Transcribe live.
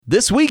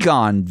This week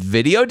on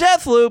Video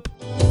Deathloop.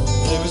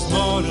 There is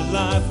more to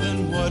life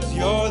than what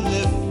you're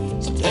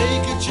living, so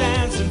take a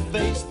chance and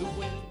face the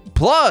wind.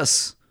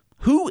 Plus,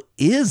 who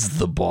is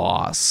the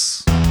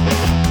boss?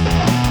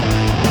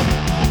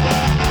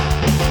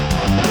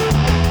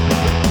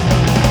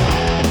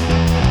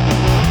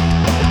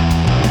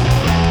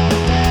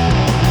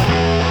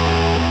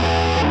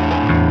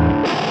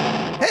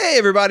 Hey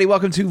everybody,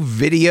 welcome to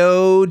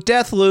Video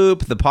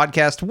Deathloop, the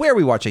podcast where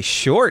we watch a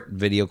short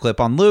video clip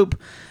on loop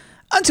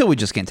until we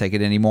just can't take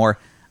it anymore.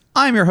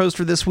 I'm your host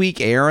for this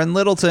week, Aaron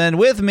Littleton.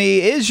 With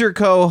me is your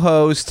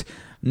co-host,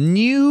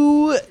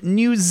 New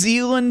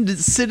Zealand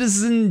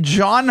citizen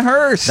John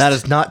Hurst. That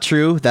is not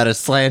true. That is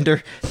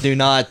slander. Do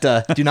not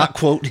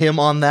quote him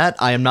on that.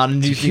 I am not a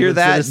New Zealand Hear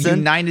that, citizen.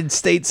 United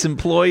States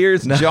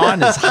employers?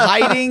 John is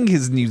hiding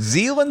his New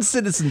Zealand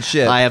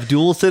citizenship. I have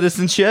dual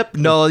citizenship.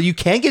 No, you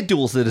can't get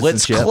dual Let's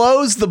citizenship.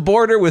 close the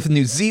border with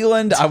New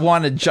Zealand. I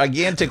want a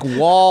gigantic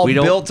wall We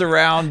don't- built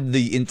around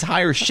the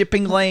entire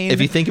shipping lane. If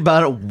you think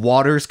about it,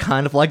 water's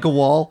kind of like a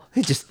wall.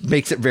 It just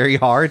makes it very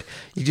hard.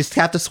 You just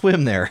have to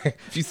swim there.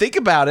 If you think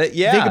about it,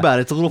 yeah. Think about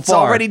it. It's a little It's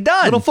far. already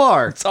done. A little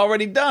far. It's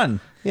already done.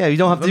 Yeah, you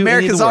don't have to do any of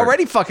America's the work.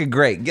 already fucking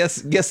great.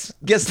 Guess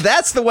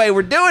that's the way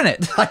we're doing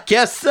it. I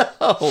guess so.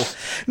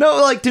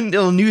 No, like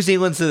New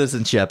Zealand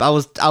citizenship. I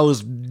was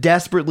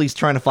desperately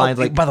trying to find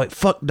By the way,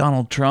 fuck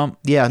Donald Trump.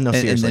 Yeah, no, And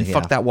seriously, then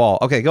fuck yeah. that wall.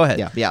 Okay, go ahead.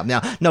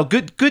 yeah. No,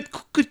 good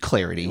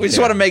clarity. We just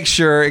want to make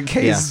sure, in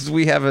case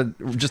we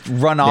haven't just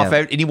run off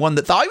Yeah. anyone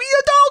that thought,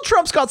 Donald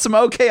Trump's got some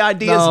okay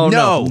ideas.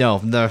 No.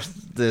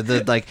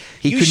 Like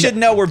You should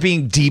know we're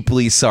being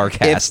deeply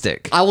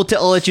sarcastic. I'll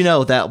let you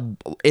know that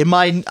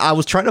I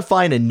was trying to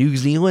find a New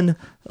Zealand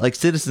like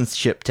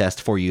citizenship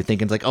test for you,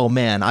 thinking like, oh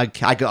man, I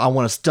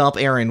want to stump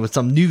Aaron with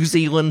some New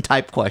Zealand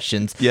type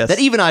questions Yes. that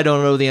even I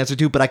don't know the answer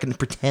to, but I can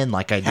pretend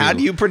like I do. How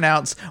do you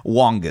pronounce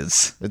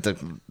Wongas?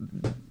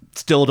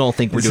 Still don't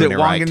think we're Is doing it it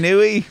right.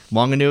 Wanganui?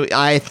 Wanganui.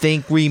 I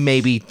think we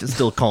may be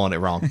still calling it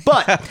wrong,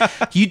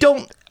 but you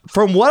don't.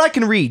 From what I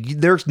can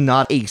read, there's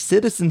not a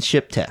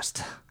citizenship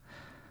test.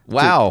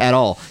 Wow. At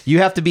all. You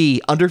have to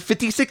be under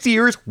 56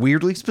 years,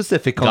 weirdly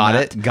specific on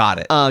that. Got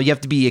it. You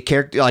have to be a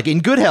character, like in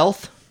good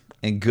health.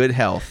 In good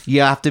health.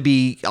 You have to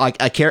be like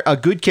a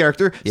good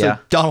character. Yeah.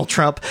 So Donald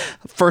Trump,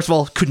 first of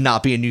all, could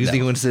not be a New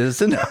Zealand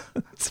citizen.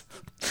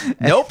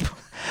 Nope.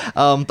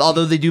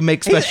 Although they do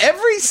make special.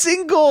 Every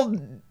single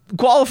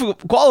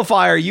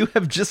qualifier you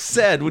have just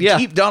said would Yeah.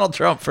 keep Donald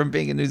Trump from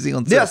being a New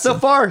Zealand Yeah, citizen. so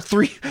far,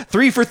 three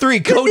for three.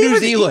 Go New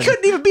Zealand. He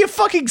couldn't even be a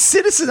fucking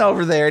citizen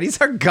over there, and he's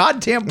our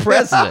goddamn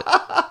president.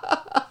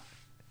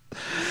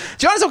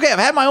 John, it's okay. I've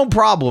had my own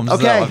problems.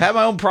 Okay. though. I've had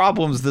my own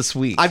problems this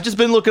week. I've just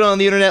been looking on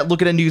the internet,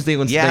 looking at New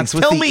Zealand Yeah, things. it's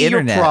with Tell the me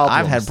internet. your problems.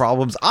 I've had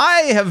problems.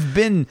 I have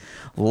been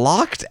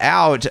locked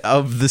out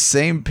of the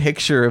same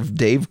picture of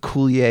Dave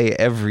Coulier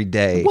every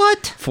day.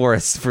 What? For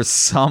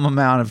some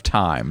amount of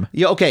time.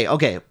 Yeah,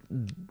 okay.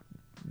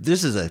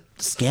 This is a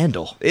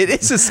scandal. It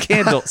is a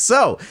scandal.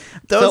 So,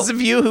 those of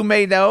you who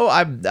may know,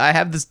 I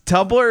have this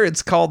Tumblr.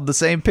 It's called The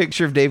Same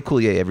Picture of Dave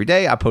Coulier Every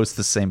Day. I post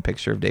the same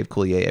picture of Dave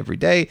Coulier every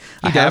day.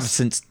 I have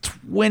since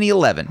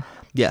 2011.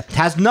 Yeah,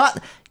 has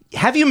not.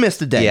 Have you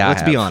missed a day? Yeah,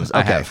 Let's I be have. honest. I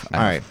Okay, have. all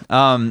right.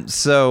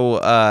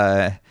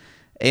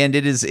 And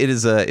it is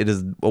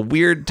a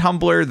weird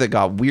Tumblr that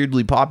got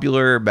weirdly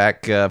popular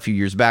back a few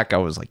years back. I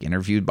was like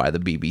interviewed by the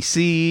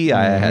BBC.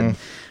 Mm-hmm.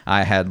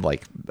 I had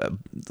like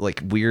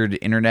weird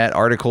internet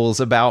articles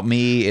about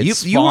me.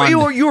 It's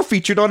You were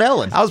featured on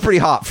Ellen. I was pretty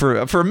hot for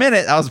a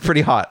minute. I was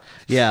pretty hot.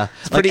 Yeah,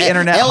 It's pretty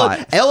internet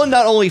hot. Ellen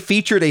not only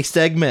featured a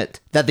segment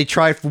that they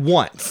tried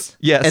once,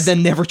 Yes. and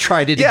then never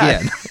tried it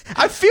again.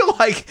 I feel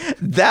like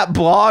that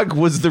blog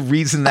was the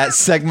reason that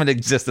segment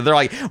existed. They're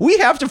like, we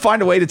have to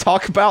find a way to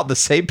talk about the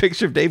same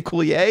picture of Dave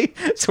Coulier,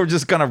 so we're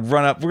just gonna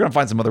we're gonna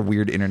find some other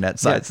weird internet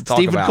sites to talk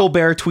Stephen about.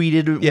 Colbert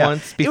tweeted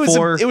once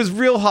before. It was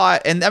real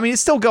hot, and I mean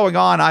it's still going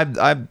on.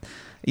 I'm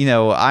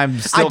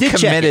still did check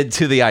committed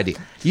to the idea.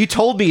 You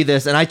told me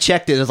this, and I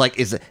checked it. It was like,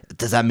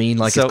 does that mean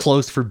like So- it's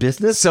closed for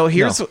business? So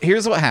here's No.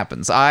 here's what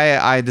happens.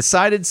 I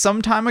decided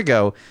some time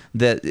ago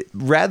that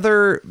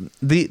rather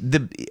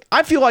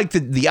I feel like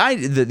the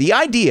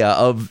idea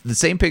of the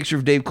same picture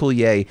of Dave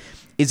Coulier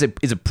is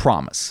a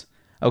promise.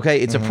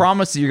 Okay, it's a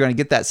promise that you're going to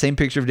get that same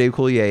picture of Dave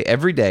Coulier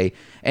every day,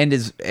 and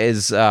as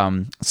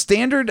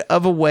standard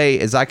of a way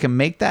as I can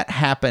make that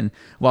happen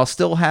while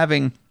still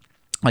having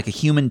like a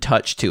human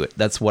touch to it.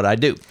 That's what I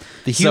do.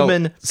 The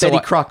human Betty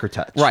Crocker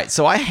touch. Right.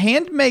 So I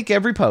hand make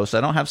every post.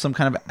 I don't have some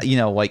kind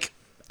of, like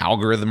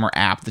algorithm or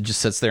app that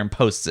just sits there and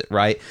posts it,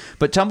 right?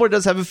 But Tumblr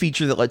does have a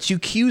feature that lets you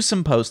queue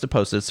some posts to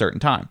post at a certain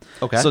time.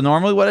 Okay. So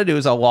normally what I do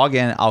is I'll log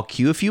in, I'll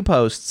queue a few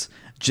posts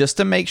just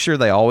to make sure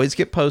they always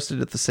get posted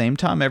at the same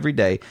time every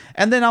day,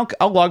 and then I'll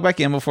log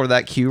back in before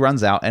that queue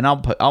runs out, and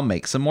I'll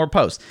make some more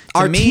posts.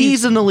 To me,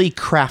 Artisanally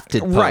crafted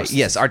posts. right?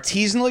 Yes,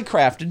 artisanally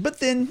crafted. But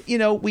then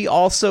we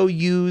also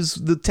use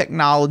the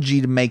technology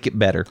to make it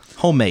better,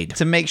 Homemade.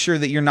 to make sure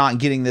that you're not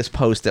getting this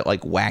post at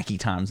like wacky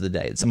times of the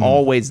day. It's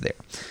always there.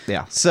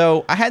 Yeah.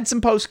 So I had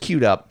some posts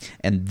queued up,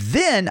 and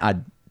then I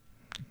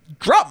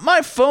dropped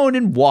my phone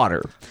in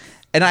water,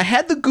 and I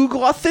had the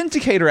Google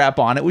Authenticator app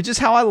on it, which is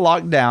how I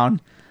locked down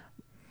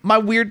my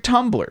weird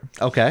Tumblr.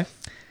 Okay.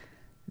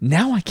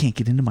 Now I can't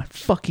get into my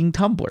fucking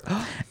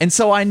Tumblr. And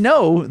so I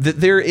know that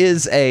there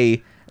is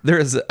a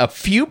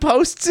few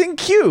posts in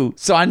queue.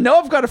 So I know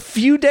I've got a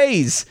few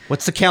days.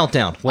 What's the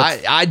countdown?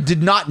 I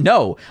did not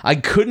know. I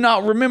could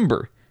not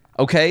remember.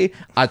 Okay?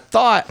 I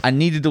thought I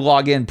needed to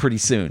log in pretty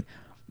soon,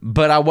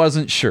 but I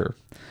wasn't sure.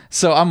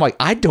 So I'm like,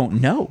 I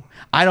don't know.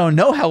 I don't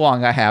know how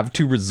long I have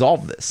to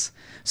resolve this.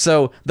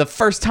 So the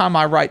first time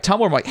I write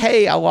Tumblr, I'm like,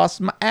 hey, I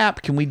lost my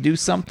app. Can we do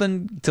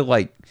something to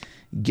like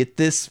get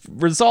this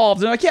resolved?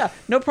 And they're like, yeah,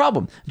 no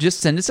problem.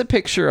 Just send us a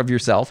picture of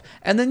yourself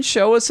and then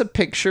show us a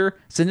picture.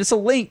 Send us a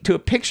link to a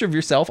picture of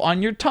yourself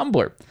on your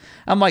Tumblr.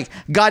 I'm like,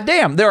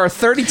 goddamn, there are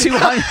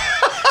 3,200.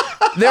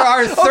 There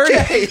are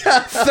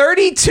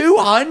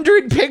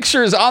 3,200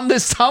 pictures on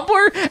this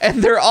Tumblr,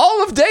 and they're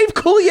all of Dave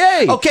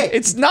Coulier. Okay.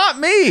 It's not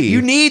me.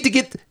 You need to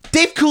get...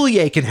 Dave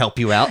Coulier can help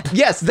you out.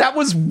 Yes, that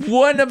was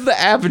one of the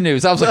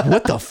avenues. I was like,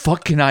 what the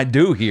fuck can I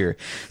do here?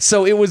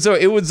 So it was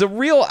a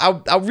real...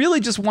 I really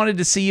just wanted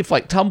to see if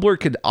like Tumblr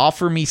could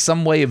offer me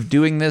some way of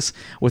doing this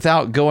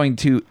without going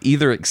to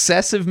either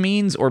excessive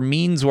means or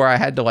means where I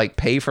had to like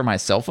pay for my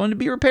cell phone to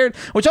be repaired,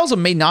 which also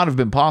may not have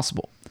been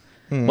possible.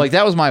 Like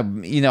that was my,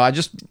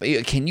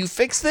 can you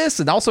fix this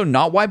and also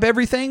not wipe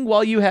everything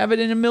while you have it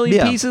in a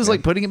million pieces,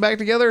 like putting it back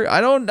together? I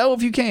don't know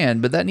if you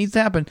can, but that needs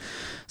to happen.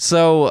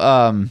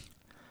 So,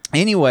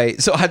 anyway,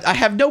 so I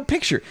have no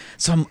picture.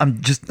 So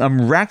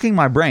I'm racking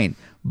my brain.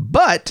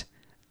 But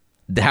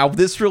how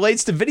this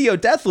relates to Video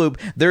Deathloop,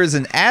 there is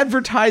an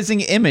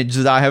advertising image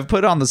that I have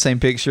put on the same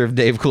picture of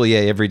Dave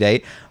Coulier every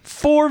day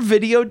for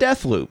Video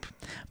Deathloop.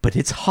 But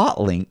it's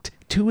hot linked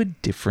to a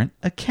different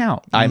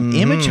account. I'm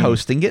image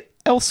hosting it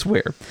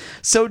elsewhere.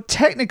 So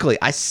technically,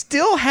 I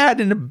still had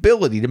an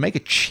ability to make a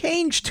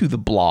change to the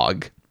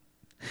blog,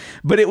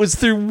 but it was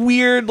through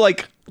weird,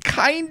 like,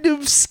 kind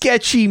of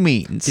sketchy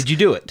means. Did you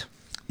do it?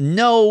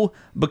 No,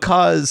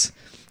 because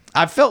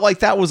I felt like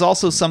that was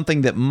also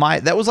something that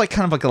was like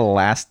kind of like a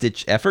last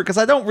ditch effort, because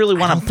I don't really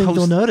want to post. I don't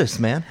think they'll notice,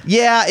 man.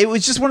 Yeah, it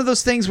was just one of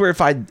those things where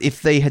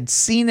if they had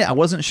seen it, I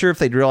wasn't sure if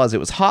they'd realize it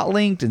was hot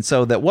linked, and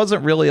so that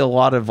wasn't really a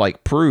lot of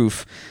like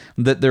proof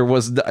that there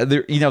was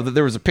that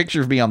there was a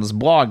picture of me on this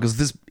blog, because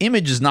this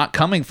image is not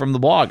coming from the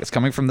blog, it's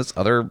coming from this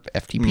other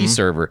FTP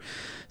server.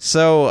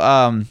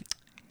 So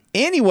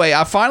anyway,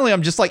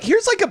 I'm just like,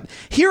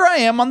 here I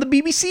am on the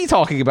BBC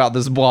talking about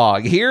this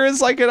blog. Here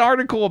is like an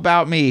article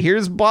about me.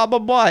 Here's blah, blah,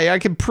 blah. I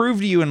can prove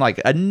to you in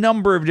like a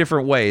number of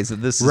different ways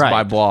that this is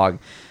my blog.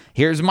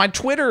 Here's my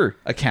Twitter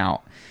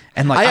account.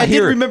 And like, I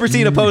did remember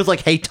seeing a post like,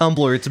 hey,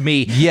 Tumblr, it's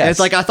me. Yes. And it's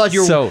like, I thought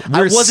you were, so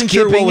I wasn't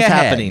sure what was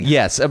ahead. happening.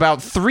 Yes.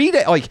 About 3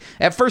 days. Like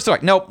at first they're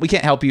like, nope, we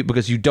can't help you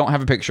because you don't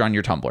have a picture on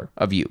your Tumblr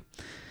of you.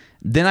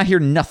 Then I hear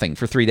nothing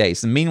for 3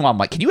 days. And meanwhile, I'm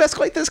like, can you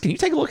escalate this? Can you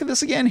take a look at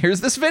this again?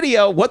 Here's this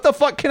video. What the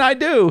fuck can I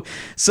do?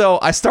 So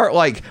I start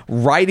like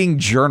writing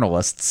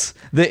journalists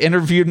that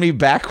interviewed me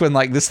back when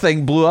like this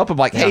thing blew up. I'm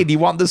like, hey, do you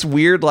want this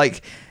weird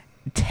like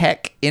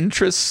tech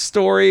interest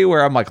story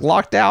where I'm like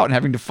locked out and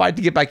having to fight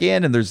to get back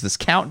in, and there's this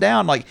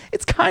countdown? Like,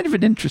 it's kind of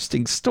an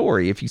interesting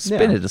story if you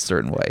spin it a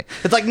certain way.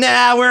 It's like,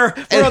 nah, we're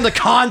on the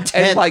content.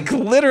 And like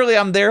literally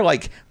I'm there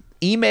like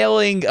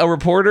emailing a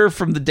reporter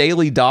from the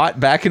Daily Dot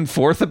back and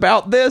forth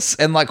about this,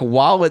 and like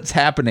while it's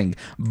happening,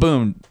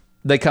 boom,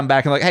 they come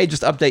back and like, hey,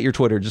 just update your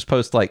Twitter, just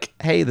post like,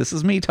 hey, this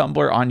is me,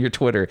 Tumblr, on your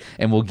Twitter,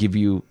 and we'll give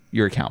you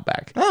your account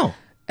back. Oh.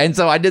 And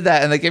so I did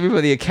that, and they gave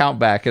me the account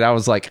back, and I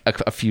was like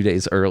a few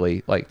days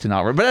early, like to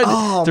not run, but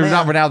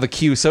not run out of the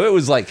queue. So it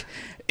was like,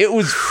 it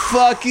was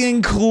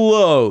fucking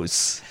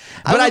close.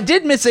 But I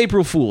did miss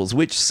April Fool's,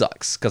 which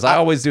sucks, because I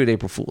always do an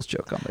April Fool's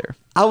joke on there.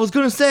 I was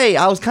going to say,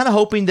 I was kind of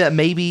hoping that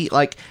maybe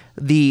like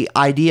the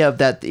idea of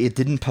that it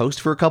didn't post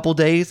for a couple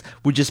days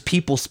would just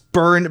people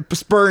spurn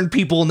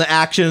people into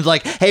actions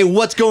like, hey,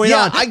 what's going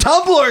on?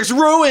 Tumblr's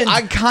ruined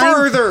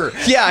further.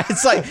 Yeah,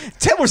 it's like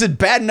Tumblr's in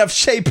bad enough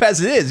shape as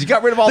it is. You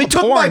got rid of all the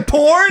porn. They took my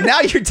porn? Now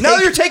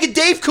you're taking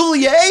Dave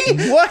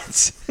Coulier?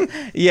 What?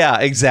 Yeah,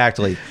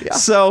 exactly. Yeah.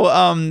 So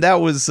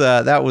that was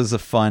a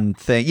fun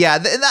thing. Yeah,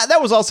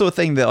 that was also a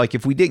thing that like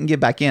if we didn't get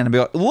back in, I'd be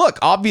like, look,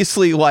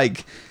 obviously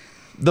like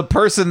the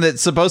person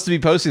that's supposed to be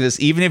posting this,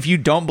 even if you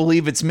don't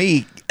believe it's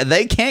me,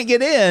 they can't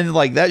get in.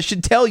 Like that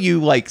should tell you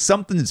like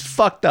something's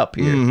fucked up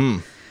here.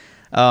 Mm-hmm.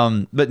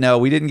 But no,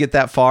 we didn't get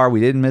that far.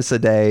 We didn't miss a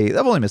day.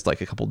 I've only missed like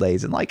a couple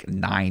days in like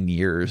 9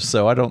 years,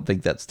 so I don't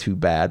think that's too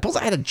bad. Plus,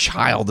 I had a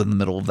child in the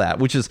middle of that,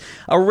 which is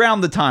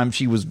around the time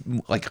she was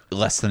like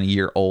less than a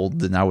year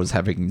old, and I was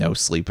having no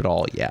sleep at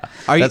all. Yeah,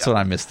 that's when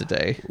I missed a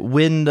day.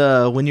 When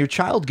your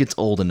child gets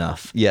old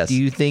enough, yes, do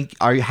you think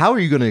how are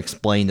you going to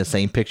explain the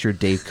same picture of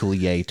Dave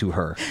Coulier to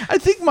her? I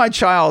think my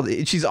child,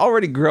 she's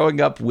already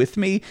growing up with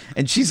me,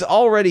 and she's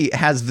already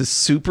has this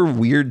super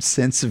weird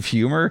sense of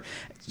humor.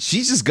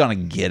 She's just gonna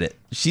get it.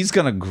 She's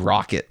gonna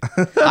grok it.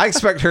 I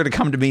expect her to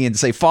come to me and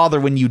say,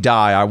 Father, when you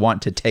die, I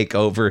want to take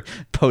over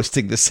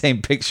posting the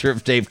same picture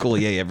of Dave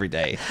Coulier every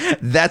day.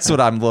 That's what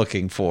I'm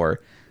looking for.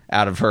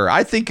 out of her.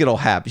 I think it'll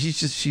happen.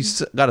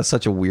 She's got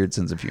such a weird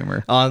sense of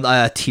humor.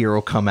 A tear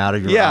will come out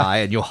of your eye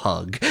and you'll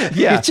hug.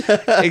 Yeah,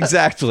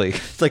 exactly.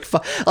 It's like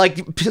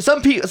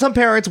some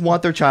parents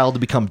want their child to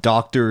become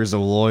doctors or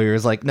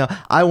lawyers. Like, no,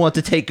 I want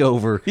to take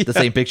over the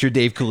same picture of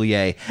Dave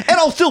Coulier, and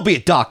I'll still be a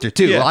doctor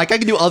too. Yeah. Like I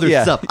can do other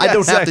stuff. I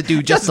don't have to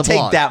do just the take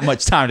blog. that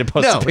much time to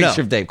post a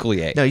picture of Dave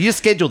Coulier. No, you just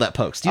schedule that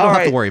post. You don't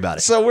have to worry about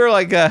it. So we're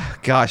like,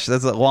 gosh,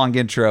 that's a long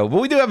intro,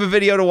 but we do have a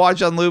video to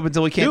watch on loop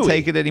until we can't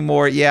take it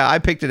anymore. Yeah, I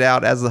picked it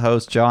out as the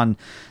host. John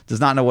does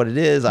not know what it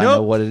is. I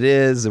know what it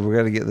is, and we're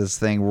gonna get this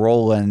thing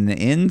rolling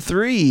in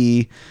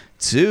 3,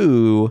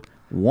 2,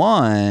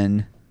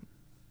 1.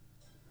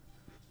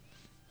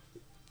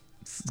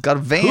 It's got a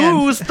van.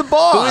 Who's the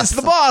boss? Who is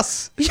the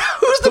boss?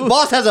 Who's the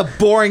boss has a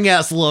boring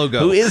ass logo.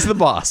 Who is the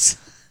boss?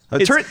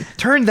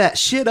 Turn that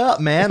shit up,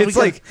 man. It's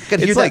like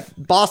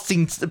boss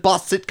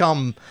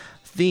sitcom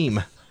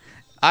theme.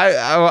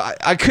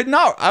 I could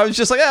not. I was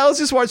just like, let's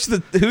just watch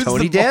who's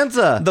Tony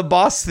Danza, the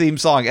boss theme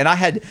song, and I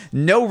had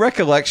no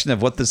recollection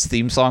of what this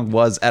theme song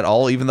was at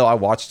all. Even though I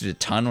watched it a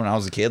ton when I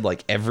was a kid,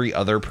 like every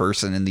other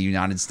person in the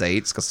United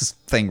States, because this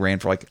thing ran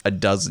for like a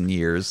dozen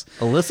years.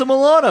 Alyssa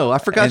Milano, I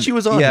forgot she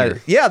was on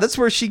here. Yeah, that's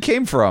where she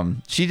came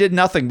from. She did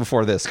nothing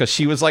before this because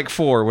she was like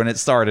 4 when it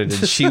started,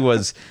 and she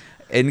was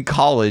in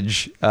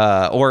college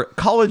or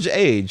college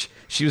age.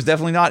 She was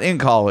definitely not in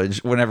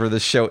college whenever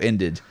this show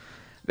ended.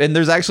 And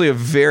there's actually a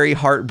very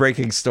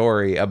heartbreaking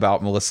story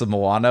about Melissa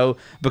Milano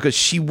because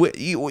she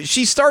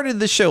started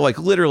the show like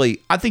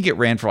literally. I think it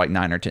ran for like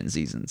 9 or 10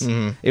 seasons.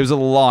 Mm-hmm. It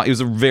was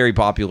a very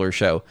popular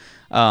show,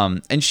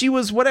 and she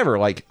was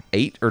like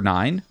 8 or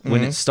 9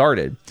 when it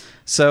started.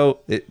 So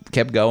it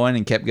kept going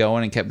and kept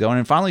going and kept going,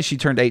 and finally she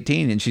turned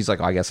 18, and she's like,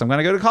 I guess I'm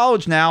gonna go to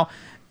college now.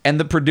 And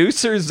the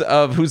producers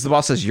of Who's the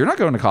Boss says, you're not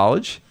going to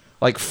college.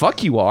 Like,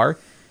 fuck you are.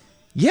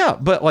 Yeah,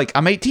 but like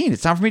I'm 18.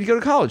 It's time for me to go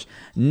to college.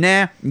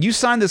 Nah, you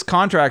signed this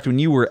contract when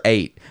you were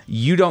 8.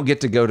 You don't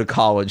get to go to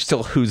college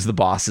till Who's the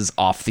Boss is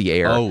off the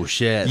air. Oh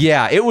shit.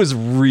 Yeah, it was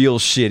real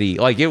shitty.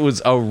 Like it was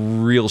a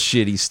real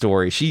shitty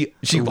story. She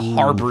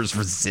harbors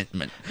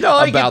resentment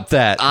about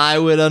that. I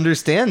would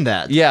understand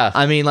that. Yeah.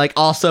 I mean, like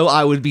also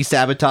I would be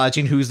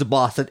sabotaging Who's the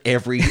Boss at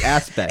every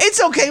aspect.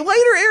 It's okay.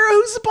 Later era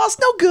Who's the Boss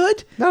no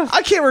good. No.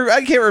 I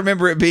can't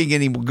remember it being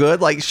any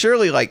good. Like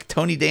surely like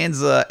Tony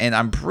Danza and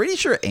I'm pretty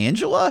sure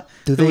Angela,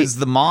 who is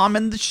the mom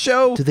in the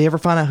show. Did they ever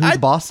find out who the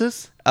boss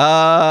is?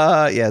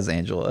 Yeah, it's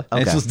Angela.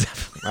 Okay. Angela's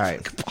definitely all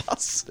right.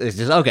 boss. It's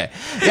just okay.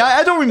 Yeah,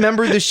 I don't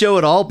remember the show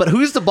at all, but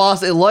Who's the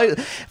Boss?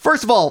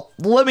 First of all,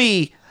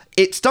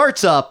 it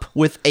starts up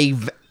with a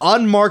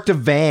unmarked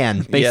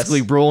van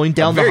basically rolling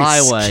down the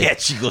highway.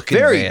 Sketchy looking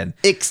van.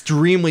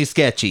 Extremely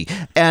sketchy.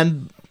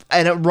 And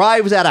it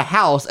arrives at a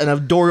house and a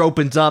door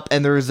opens up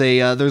and there's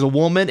a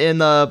woman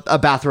in a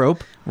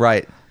bathrobe.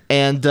 Right.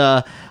 And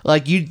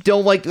like you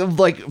don't like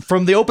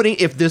from the opening,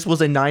 if this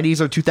was a 90s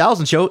or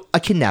 2000 show,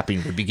 a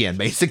kidnapping would begin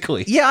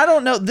basically. Yeah, I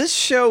don't know. This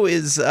show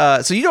is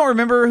so you don't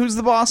remember Who's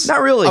the Boss? Not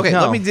really. Okay,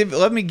 no.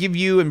 let me give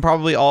you and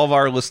probably all of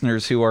our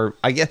listeners who are,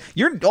 I guess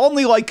you're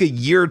only like a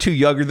year or two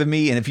younger than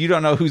me, and if you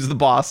don't know Who's the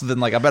Boss, then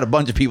like I bet a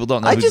bunch of people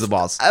don't know Who's the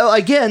Boss.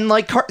 Again,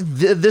 like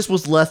this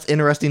was less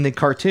interesting than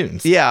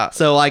cartoons. Yeah.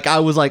 So like I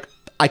was like,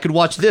 I could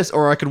watch this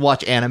or I could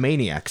watch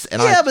Animaniacs.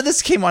 And but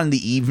this came on in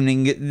the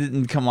evening. It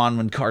didn't come on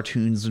when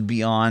cartoons would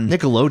be on.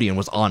 Nickelodeon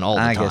was on all the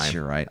time. I guess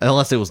you're right.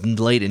 Unless it was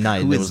late at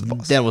night.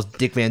 That was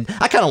Dick Van...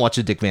 I kind of watched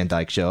the Dick Van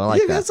Dyke Show. I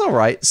like that. That's all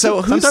right.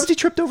 So sometimes he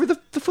tripped over the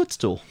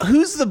footstool.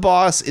 Who's the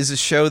Boss is a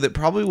show that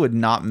probably would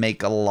not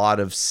make a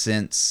lot of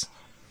sense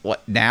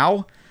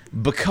now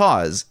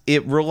because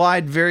it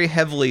relied very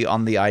heavily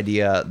on the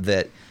idea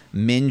that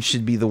men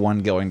should be the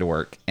one going to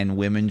work and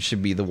women should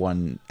be the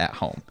one at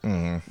home.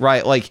 Mm-hmm.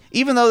 Right? Like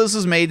even though this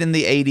was made in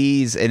the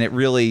 80s and it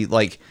really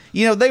like,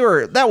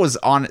 that was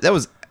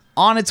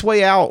on its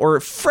way out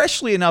or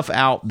freshly enough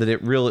out that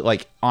it really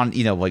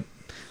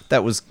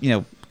that was,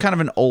 kind of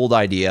an old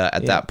idea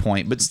at that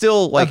point, but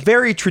still like a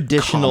very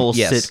traditional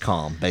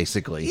sitcom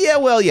basically. Yeah,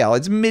 well, yeah,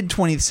 it's mid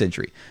 20th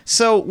century.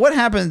 So what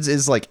happens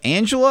is like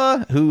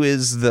Angela, who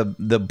is the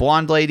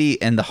blonde lady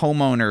and the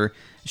homeowner,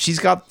 she's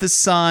got this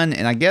son,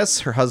 and I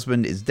guess her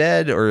husband is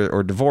dead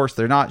or divorced.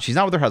 She's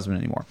not with her husband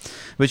anymore,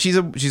 but she's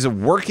a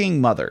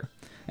working mother,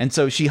 and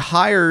so she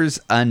hires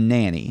a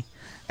nanny.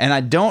 And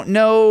I don't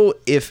know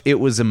if it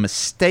was a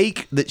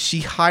mistake that she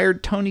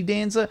hired Tony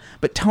Danza,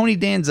 but Tony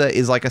Danza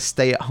is like a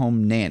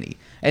stay-at-home nanny.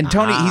 And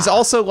Tony, he's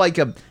also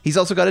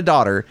got a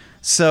daughter.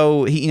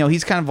 So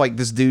he's kind of like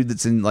this dude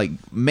that's in like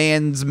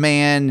man's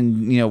man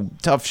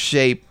and tough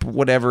shape,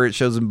 whatever. It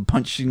shows him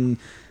punching.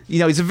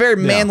 He's a very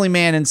manly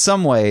man in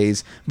some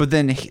ways, but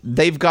then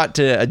they've got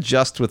to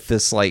adjust with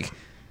this like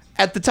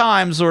at the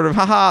time sort of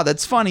haha,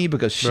 that's funny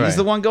because she's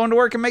the one going to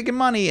work and making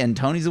money and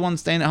Tony's the one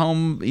staying at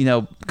home,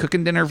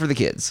 cooking dinner for the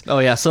kids. Oh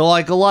yeah, so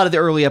like a lot of the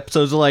early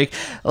episodes are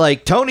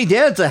like Tony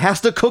Danza has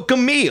to cook a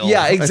meal.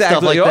 Yeah, exactly. And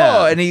stuff like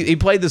that. And he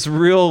played this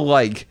real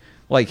like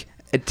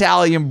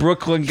Italian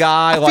Brooklyn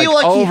guy, feel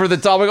like over the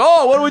top, like,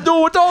 oh, what are we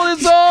doing with all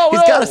this? Oh,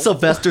 He's got a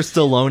Sylvester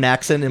Stallone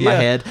accent in my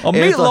head. A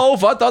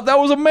Meatloaf. I thought that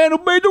was a man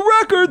who made the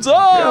records.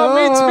 Oh,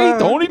 it's me,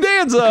 Tony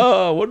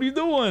Danza. What are you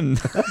doing?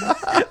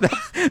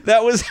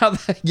 that was how.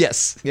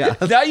 Yes. Yeah.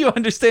 Now you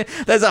understand.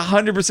 That's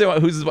 100%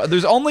 who's.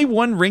 There's only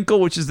one wrinkle,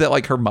 which is that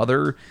like her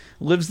mother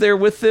lives there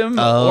with them,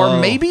 or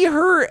maybe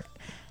her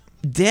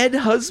dead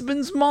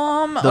husband's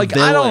mom. Like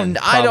villain,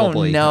 I don't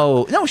probably.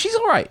 know. No, she's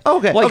all right.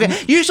 Okay. Like,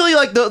 okay. Usually,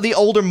 like the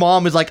older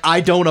mom is like,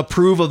 I don't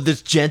approve of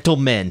this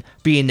gentleman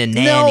being a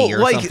nanny or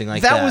something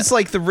like that. That was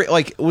like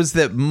was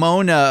that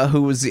Mona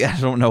who was I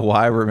don't know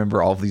why I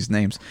remember all of these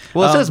names.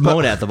 Well, it says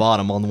Mona at the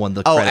bottom on the one.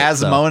 The credits, as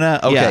so. Mona.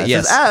 Okay, yeah,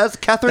 yes, says as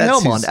Catherine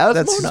Helmond as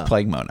that's Mona. who's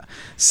playing Mona.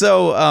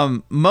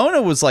 So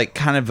Mona was like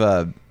kind of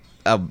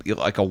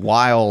a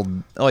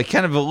wild, like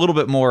kind of a little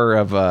bit more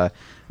of a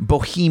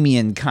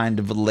bohemian kind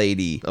of a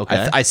lady.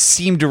 Okay. I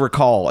seem to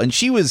recall, and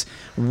she was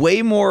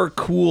way more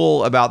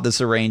cool about this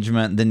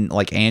arrangement than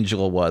like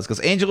Angela was, because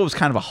Angela was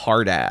kind of a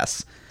hard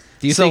ass.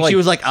 Do you think she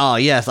was like, oh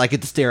yes, I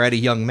get to stare at a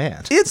young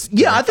man?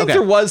 I think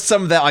there was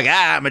some of that, like,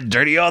 I'm a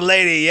dirty old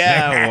lady,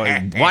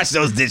 wash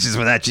those dishes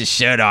without your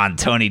shirt on,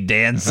 Tony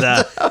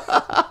Danza.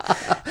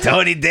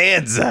 Tony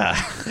Danza.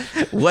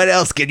 What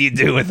else can you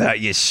do without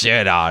your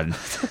shirt on?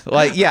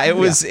 Like, it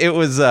was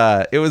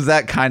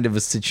that kind of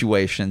a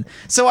situation.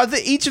 So I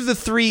think each of the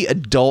three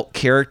adult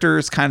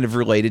characters kind of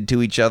related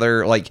to each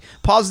other, like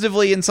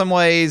positively in some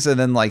ways, and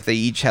then like they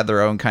each had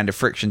their own kind of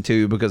friction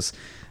too, because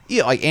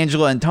like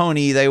Angela and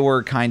Tony, they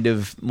were kind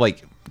of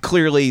like,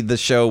 clearly the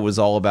show was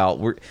all about,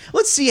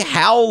 let's see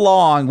how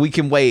long we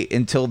can wait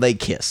until they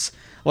kiss.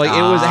 Like,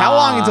 it was how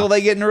long until they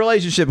get in a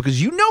relationship, because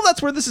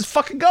that's where this is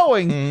fucking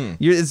going.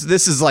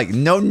 This is like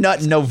No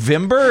Nut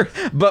November,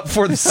 but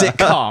for the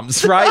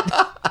sitcoms, right?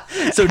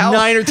 So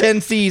 9 or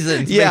 10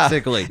 seasons,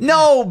 basically.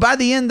 No, by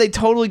the end, they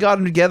totally got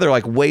them together,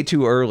 like, way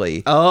too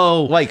early.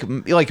 Oh. Like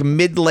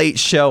mid-late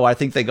show, I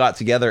think they got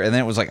together, and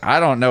then it was like, I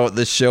don't know what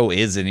this show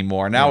is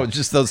anymore. Now it's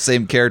just those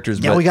same characters.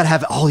 Yeah, we gotta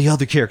have all the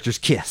other characters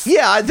kiss.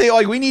 Yeah, I think,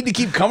 like, we need to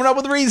keep coming up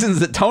with reasons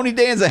that Tony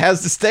Danza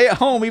has to stay at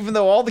home, even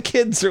though all the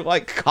kids are,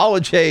 like,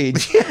 college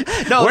age.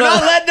 We're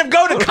not letting them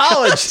go to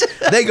college.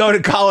 They go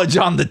to college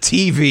on the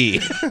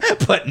TV,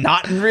 but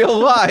not in real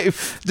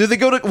life. Do they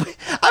go to?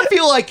 I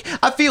feel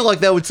like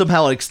that would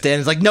somehow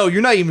extend. It's like, no,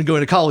 you're not even going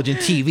to college in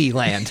TV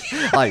land.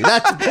 Like,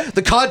 that's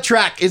the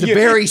contract is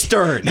very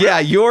stern. Yeah,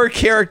 your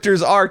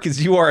character's arc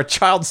is you are a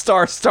child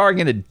star starring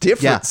in a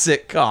different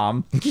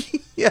sitcom.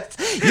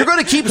 Yes, you're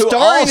going to keep Who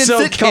starring in also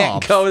sitcoms.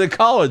 can't go to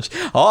college.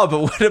 Oh,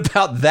 but what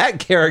about that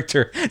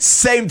character?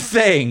 Same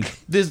thing.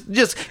 This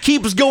just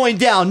keeps going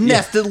down,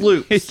 nested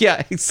loops.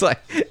 Yeah,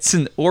 it's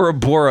an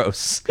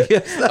Ouroboros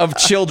of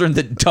children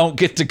that don't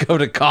get to go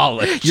to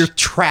college. You're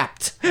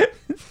trapped.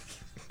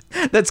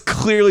 That's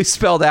clearly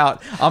spelled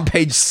out on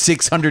page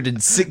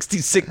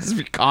 666 of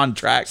your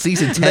contract.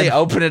 Season 10. They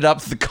open it up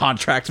to the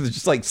contract and there's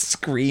just like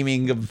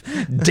screaming of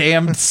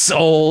damned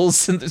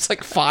souls, and there's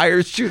like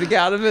fires shooting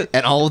out of it.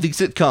 And all of these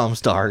sitcoms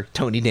star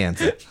Tony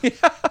Danza.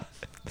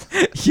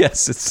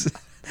 Yes, it's...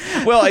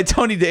 Well, a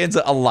Tony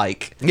Danza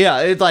alike.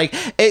 Yeah, it's like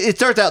it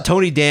starts out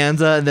Tony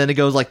Danza, and then it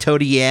goes like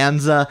Tony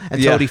Yanza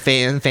and Tony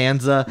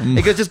Fanza.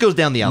 It just goes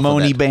down the alphabet.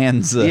 Moni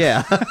Banza.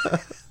 Yeah.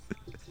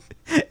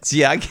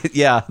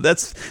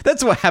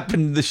 That's what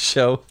happened in the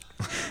show.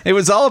 It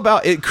was all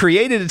about, it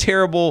created a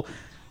terrible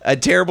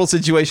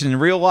situation in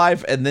real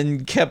life, and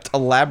then kept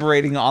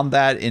elaborating on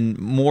that in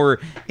more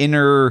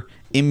inner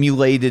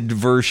emulated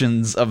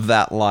versions of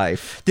that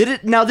life. Did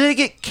it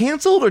get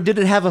canceled, or did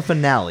it have a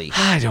finale?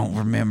 I don't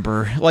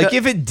remember. Like,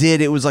 if it did,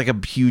 it was like a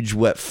huge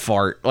wet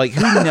fart. Like,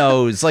 who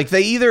knows? Like,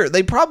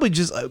 Angela probably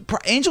just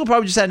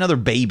had another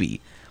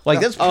baby. Like,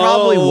 that's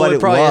probably what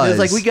it was. It's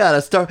like, we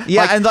gotta start.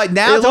 Yeah, and like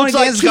now it Tony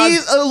looks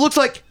Danza's it looks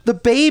like the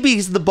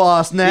baby's the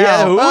boss now.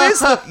 Yeah, who is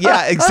the?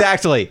 Yeah,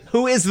 exactly.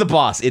 Who is the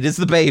boss? It is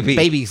the baby.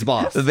 Baby's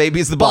boss. The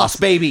baby's the Boss boss.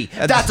 Baby.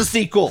 That's a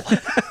sequel.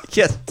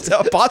 Yes,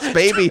 so Boss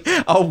Baby,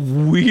 a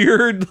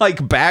weird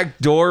like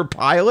backdoor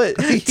pilot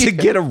to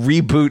get a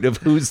reboot of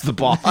Who's the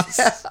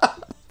Boss.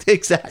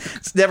 Exactly.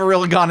 It's never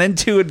really gone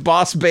into it.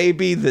 Boss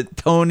Baby, that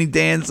Tony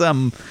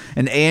Danza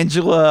and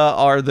Angela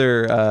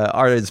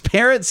are his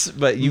parents,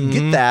 but you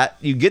get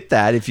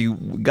that if you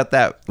got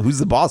that Who's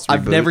the Boss reboot.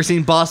 I've never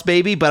seen Boss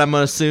Baby, but I'm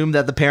gonna assume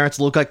that the parents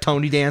look like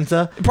Tony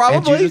Danza.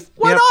 Probably.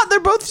 Why not?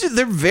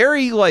 They're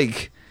very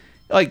like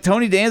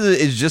Tony Danza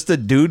is just a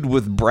dude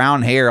with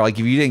brown hair. Like,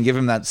 if you didn't give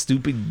him that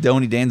stupid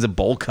Tony Danza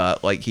bowl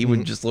cut, like, he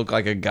would just look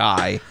like a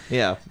guy.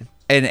 Yeah.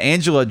 And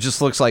Angela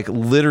just looks like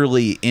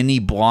literally any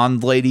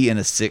blonde lady in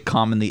a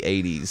sitcom in the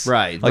 80s.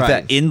 Right. Like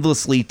that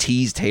endlessly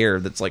teased hair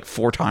that's like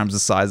 4 times the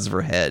size of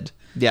her head.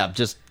 Yeah,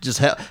 just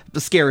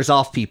scares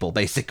off people,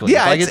 basically.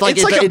 Yeah, it's like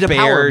a power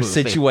bear move,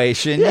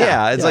 situation. Yeah,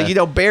 Yeah, it's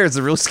like, bears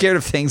are real scared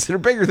of things that are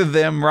bigger than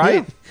them,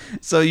 right? Yeah.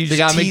 So you They just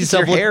gotta make tease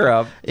your yourself hair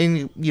up.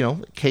 and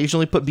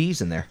occasionally put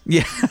bees in there.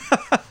 Yeah.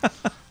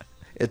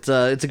 It's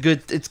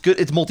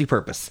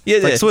multi-purpose. Yeah,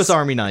 It's like it Swiss is.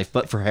 Army knife,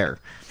 but for hair.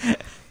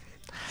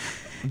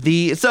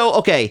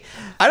 Okay,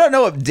 I don't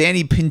know what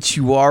Danny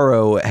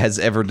Pinchuaro has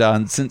ever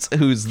done since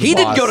Who's the he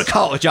Boss. didn't go to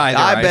college either.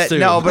 I bet assume.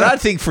 no, but I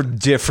think for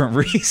different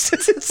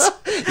reasons.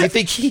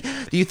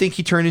 Do you think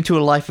he turned into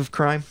a life of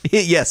crime?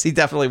 Yes, he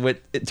definitely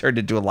it turned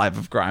into a life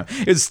of crime.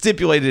 It was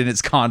stipulated in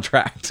his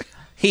contract.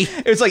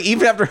 It was like,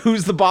 even after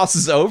Who's the Boss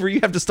is over,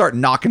 you have to start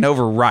knocking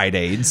over Rite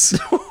Aids.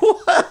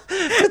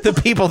 The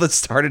people that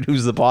started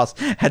Who's the Boss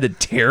had a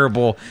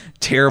terrible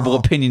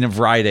opinion of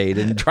Rite Aid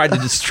and tried to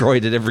destroy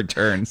it at every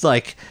turn. It's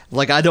like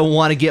I don't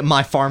want to get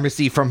my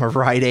pharmacy from a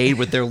Rite Aid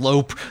with their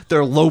low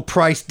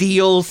price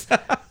deals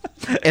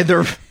and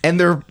their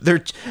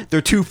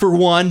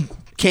 2-for-1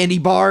 candy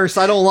bars.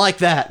 I don't like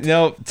that.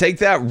 No, take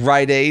that,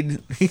 Rite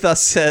Aid.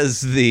 Thus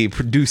says the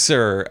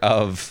producer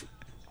of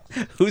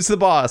Who's the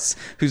Boss,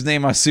 whose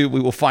name I assume we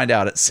will find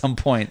out at some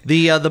point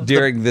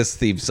during this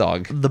theme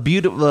song.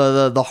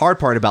 The hard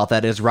part about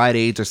that is Rite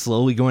Aids are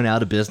slowly going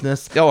out of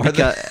business. Oh,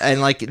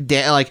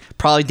 and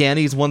probably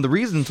Danny's one of the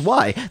reasons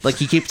why. Like,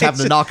 he keeps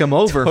having to knock them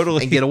over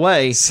totally and get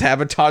away,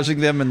 sabotaging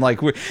them, and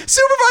like,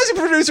 supervising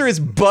producer is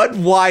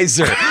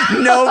Budweiser.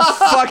 No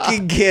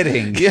fucking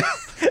kidding. Yeah.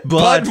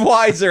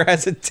 Budweiser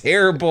has a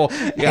terrible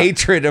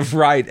hatred of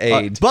Rite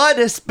Aid. Bud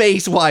is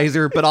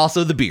Spacewiser, but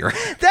also the beer.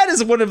 That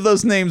is one of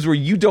those names where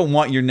you don't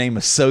want your name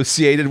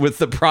associated with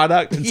the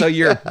product, and so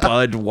you're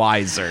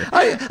Budweiser.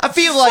 I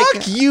feel like...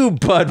 Fuck you,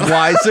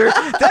 Budweiser.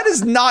 That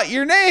is not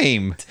your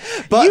name.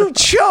 But you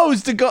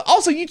chose to go...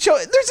 Also, you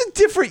chose... There's a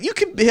different... You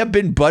could have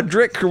been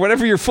Budrick or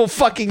whatever your full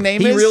fucking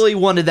name is. He really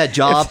wanted that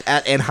job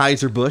at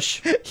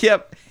Anheuser-Busch.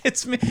 Yep.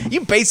 It's me.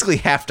 You basically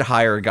have to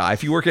hire a guy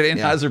if you work at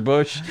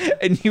Anheuser-Busch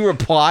and you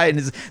reply and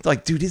it's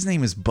like, dude, his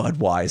name is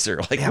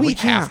Budweiser. Like, we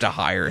have to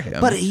hire him.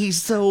 But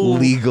he's so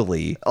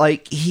legally,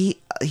 like, he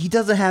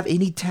doesn't have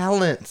any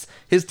talents.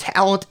 His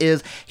talent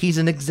is he's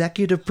an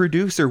executive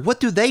producer. What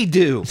do? They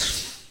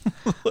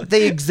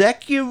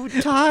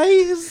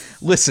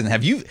executize. Listen,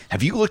 have you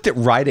looked at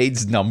Rite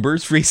Aid's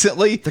numbers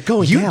recently? They're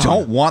going You down.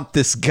 don't want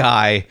this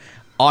guy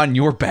on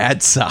your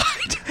bad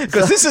side,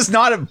 because this is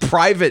not a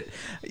private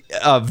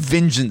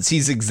vengeance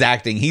he's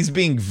exacting. He's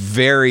being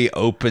very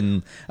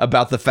open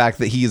about the fact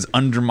that he is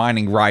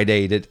undermining Rite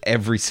Aid at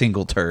every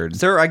single turn.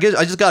 Sir, I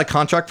just got a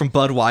contract from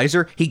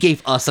Budweiser. He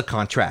gave us a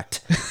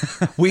contract.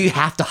 We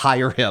have to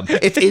hire him.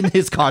 It's in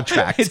his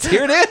contract.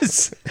 Here it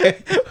is.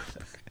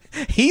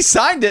 He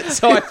signed it,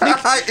 so I think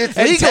it's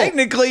and legal.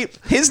 Technically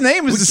his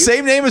name is the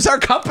same name as our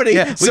company.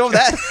 So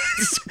that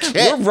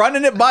we're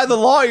running it by the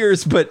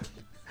lawyers, but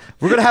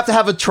we're going to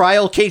have a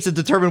trial case to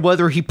determine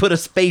whether he put a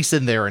space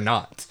in there or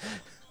not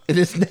in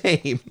his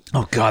name.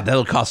 Oh God,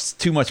 that'll cost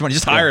too much money.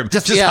 Just hire him.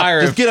 Just hire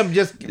him.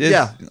 Just get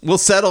him. We'll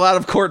settle out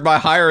of court by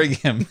hiring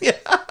him. Yeah.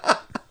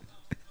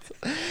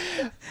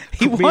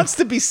 He wants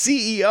to be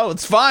CEO.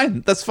 It's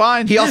fine. That's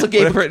fine. He also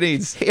gave whatever it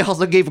needs. He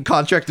also gave a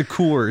contract to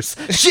Coors.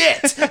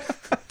 Shit.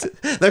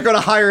 They're going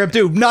to hire him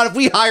too. Not if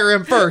we hire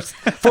him first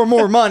for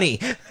more money.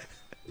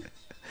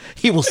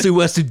 He will sue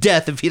us to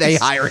death if they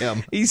hire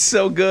him. He's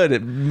so good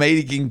at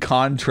making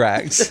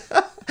contracts.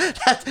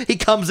 He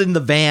comes in the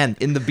van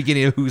in the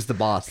beginning of Who's the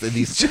Boss, and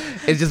it's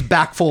just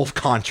back full of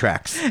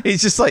contracts.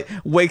 He's just like,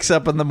 wakes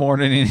up in the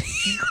morning and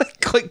he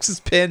like clicks his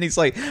pen. He's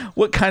like,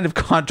 what kind of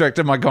contract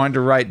am I going to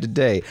write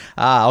today?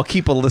 I'll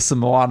keep Alyssa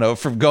Milano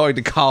from going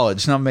to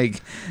college, and I'll make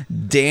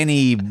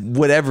Danny,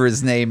 whatever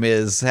his name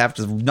is, have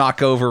to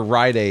knock over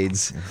Rite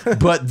Aids.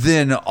 But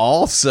then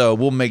also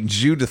we'll make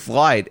Judith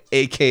Light,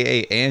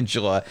 aka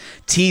Angela,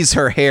 tease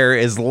her hair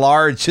as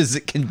large as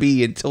it can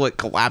be until it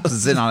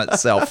collapses in on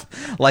itself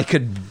like a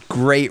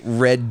great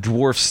red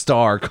dwarf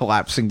star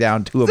collapsing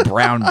down to a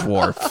brown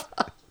dwarf.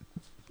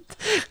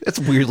 That's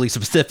weirdly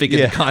specific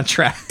in the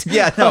contract.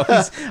 Yeah, no,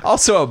 he's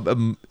also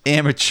an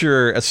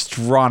amateur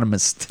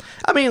astronomist.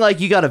 I mean, like,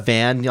 you got a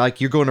van,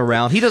 like, you're going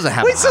around. He doesn't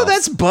have Wait, a so house.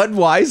 that's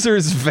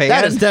Budweiser's van?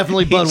 That is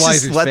definitely He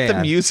Budweiser's just let van.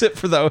 them use it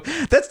for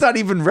that's not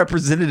even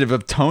representative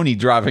of Tony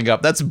driving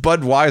up. That's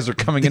Budweiser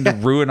coming in to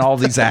ruin all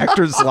these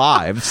actors'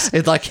 lives.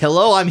 It's like,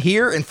 hello, I'm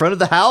here in front of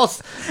the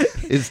house.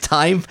 It's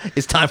time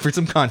for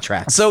some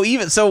contracts. So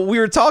we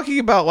were talking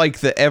about like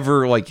the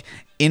ever like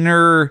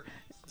inner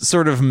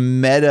sort of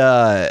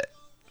meta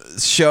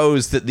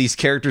shows that these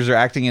characters are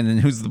acting in and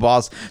Who's the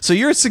Boss. So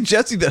you're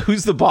suggesting that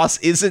Who's the Boss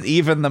isn't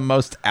even the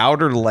most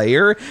outer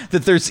layer,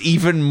 that there's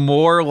even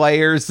more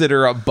layers that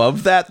are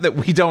above that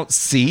we don't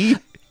see?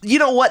 You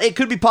know what? It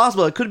could be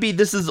possible. It could be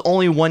this is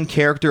only one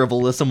character of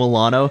Alyssa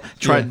Milano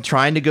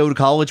trying to go to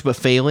college but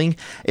failing.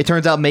 It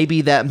turns out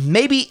maybe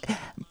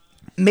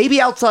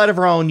outside of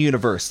our own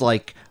universe,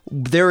 like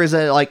there is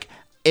a like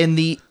in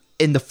the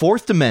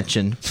fourth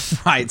dimension,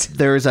 right?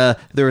 There is a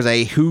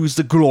Who's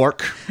the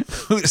Glork,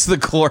 Who's the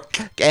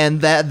Glork,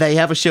 and that they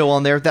have a show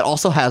on there that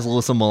also has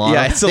Alyssa Milano.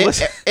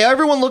 Yeah,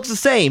 everyone looks the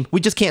same. We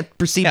just can't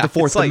perceive the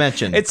fourth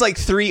dimension. It's like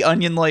 3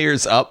 onion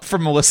layers up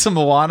from Alyssa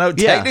Milano.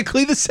 Yeah.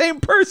 Technically the same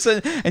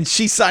person, and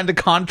she signed a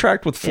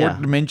contract with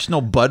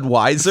fourth-dimensional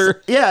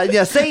Budweiser.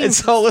 Yeah, same. And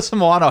so Alyssa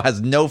Milano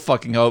has no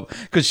fucking hope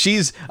because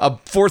she's a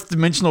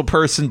fourth-dimensional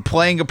person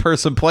playing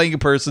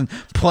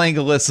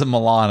Alyssa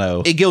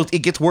Milano.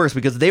 It gets worse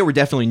because they were were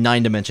definitely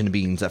 9-dimensional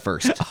beings at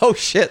first. Oh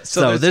shit!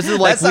 So this is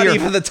like that's not we're-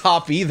 even the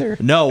top either.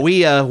 No,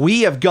 we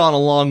have gone a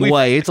long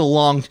way. It's a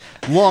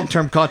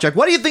long-term contract.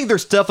 Why do you think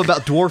there's stuff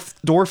about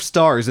dwarf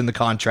stars in the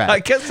contract? I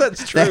guess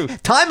that's true.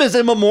 Time is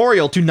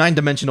immemorial to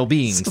 9-dimensional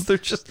beings. So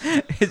it's just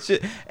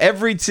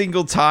every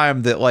single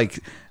time that like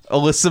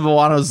Alyssa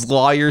Milano's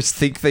lawyers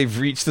think they've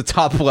reached the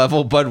top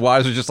level,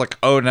 Budweiser's just like,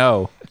 oh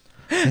no.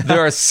 There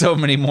are so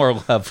many more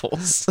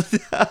levels.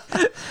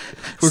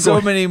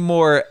 Many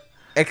more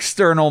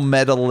external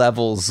meta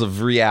levels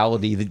of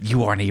reality that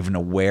you aren't even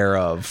aware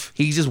of.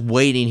 He's just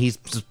waiting. He's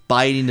just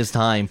biding his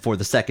time for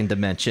the second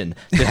dimension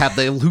to have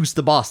the Who's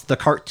the Boss, the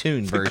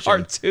cartoon version.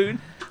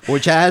 Cartoon.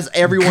 Which has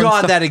everyone.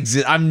 God, that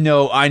exists. I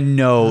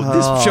know.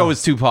 This show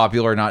is too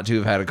popular not to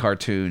have had a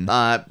cartoon.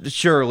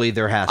 Surely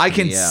there has to I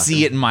can be, yeah.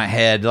 see it in my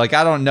head. Like,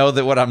 I don't know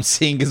that what I'm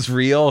seeing is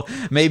real.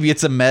 Maybe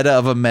it's a meta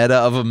of a meta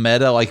of a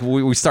meta. Like,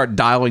 we start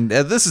dialing.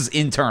 This is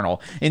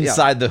internal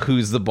inside the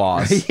Who's the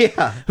Boss.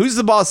 Yeah. Who's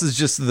the Boss is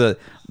just the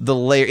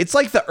layer. It's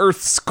like the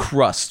Earth's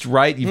crust,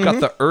 right? You've got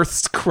the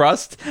Earth's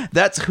crust.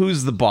 That's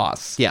Who's the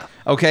Boss. Yeah.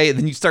 Okay. And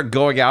then you start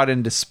going out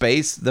into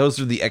space. Those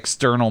are the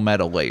external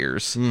meta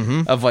layers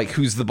of like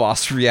Who's the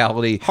Boss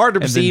reality. Hard to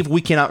And then- perceive.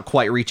 We cannot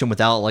quite reach him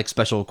without like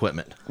special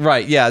equipment.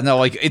 Right. Yeah. No,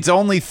 like it's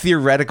only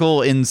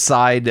theoretical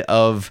inside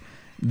of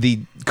the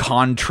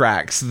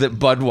contracts that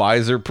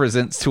Budweiser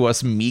presents to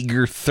us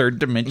meager third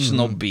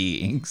dimensional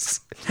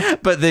beings.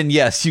 But then,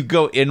 yes, you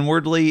go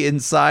inwardly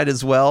inside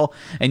as well,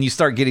 and you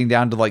start getting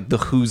down to like the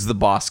Who's the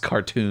Boss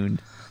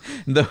cartoon,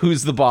 the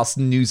Who's the Boss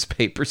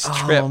newspaper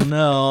strip, Oh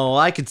no,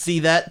 I could see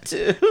that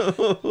too.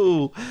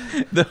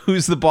 the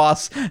Who's the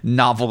Boss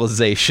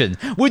novelization,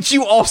 which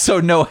you also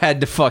know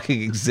had to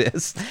fucking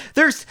exist.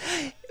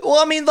 Well,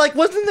 I mean, like,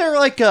 wasn't there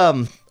like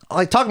talking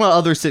about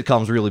other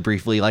sitcoms really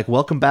briefly, like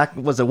Welcome Back?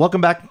 Was it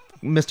Welcome Back,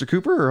 Mr.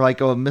 Cooper, or like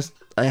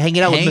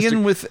hanging out with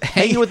Mr.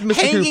 Hanging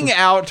Cooper?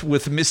 out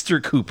with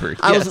Mr. Cooper.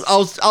 I Yes.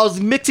 was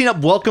mixing up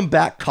Welcome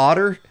Back,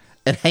 Cotter,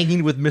 and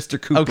Hanging with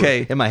Mr. Cooper.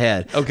 Okay. In my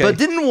head. Okay. But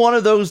didn't one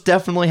of those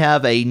definitely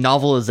have a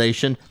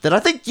novelization that I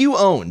think you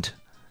owned?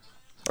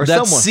 Or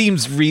That someone?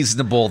 seems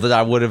reasonable that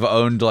I would have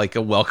owned like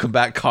a Welcome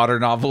Back Cotter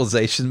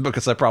novelization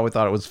because I probably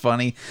thought it was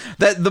funny.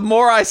 That the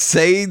more I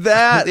say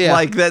that, Yeah.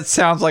 like that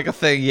sounds like a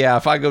thing. Yeah,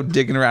 if I go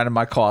digging around in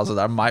my closet,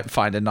 I might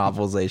find a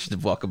novelization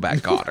of Welcome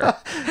Back Cotter.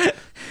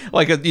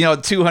 Like a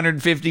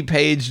 250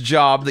 page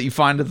job that you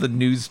find at the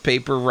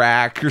newspaper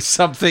rack or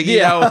something. You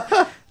know,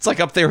 it's like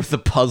up there with the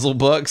puzzle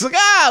books. Like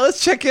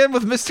let's check in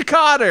with Mr.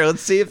 Cotter.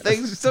 Let's see if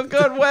things are still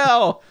going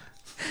well.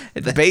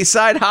 At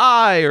Bayside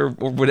High or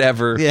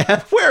whatever.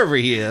 Yeah, wherever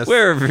he is.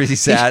 Wherever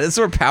he's at. It's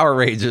where Power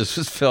Rangers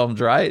was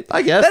filmed, right?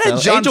 I guess That had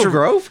so. Angel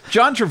Grove?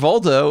 John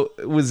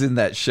Travolta was in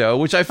that show,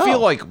 which I feel Oh.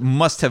 like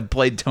must have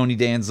played Tony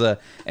Danza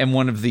and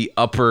one of the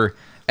upper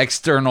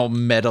external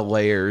meta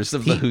layers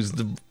of the Who's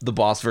the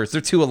Boss verse.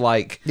 They're two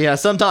alike. Yeah,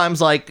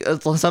 sometimes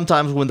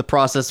when the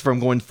process from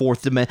going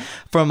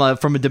from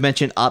a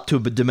dimension up to a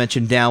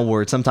dimension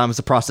downward, sometimes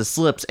the process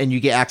slips and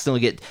you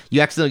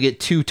accidentally get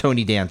two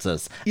Tony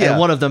Danzas, Yeah. and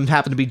one of them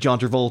happened to be John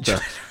Travolta.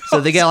 So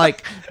they get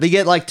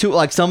like two,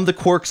 like some of the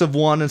quirks of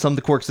one and some of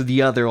the quirks of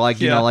the other. Like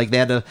you Yeah. know, like they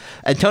had to.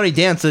 And Tony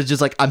Danza is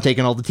just like, I'm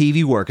taking all the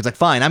TV work. It's like,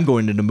 fine, I'm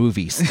going into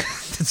movies.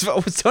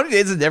 Was Tony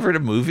Danza never in a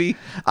movie?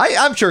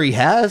 I'm sure he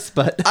has,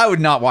 but I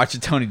would not watch a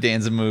Tony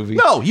Danza movie.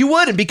 no, you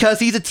wouldn't because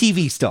he's a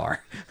TV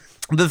star.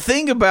 The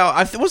thing about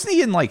wasn't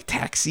he in like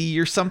Taxi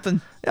or something?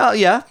 Oh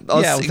yeah,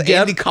 Yeah, with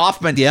Andy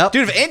Kaufman. Yep.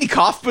 Dude, if Andy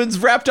Kaufman's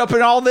wrapped up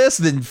in all this,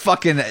 then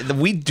fucking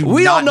we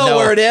We not don't know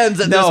where it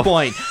ends at No. this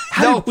point.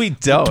 No, we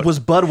don't. Was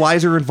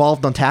Budweiser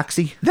involved on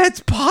Taxi?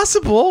 That's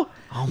possible.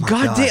 Oh my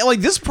God God. damn!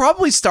 Like this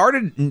probably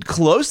started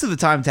close to the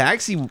time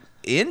Taxi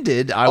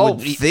ended. I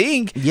would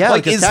think. yeah,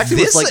 Like because is Taxi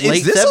was, this like,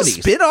 late is this 70s.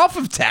 a spin-off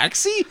of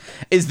Taxi?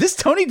 Is this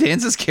Tony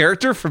Danza's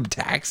character from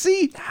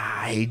Taxi?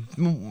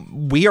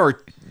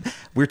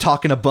 We're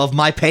talking above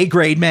my pay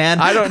grade, man.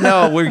 I don't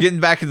know. We're getting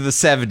back into the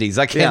 70s.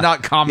 I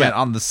cannot comment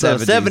on the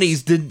 70s. The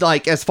 70s did,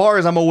 like, as far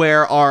as I'm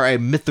aware, are a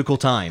mythical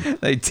time.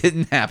 They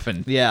didn't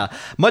happen. Yeah,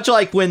 much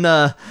like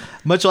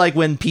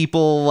when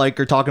people like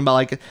are talking about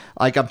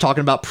like I'm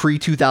talking about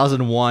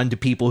pre-2001 to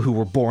people who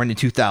were born in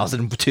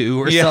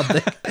 2002 or Yeah.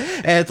 something,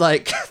 and it's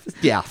like,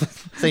 yeah,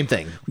 same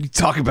thing. You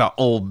talk about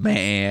old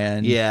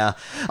man. Yeah,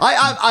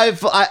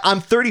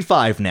 I'm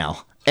 35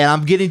 now, and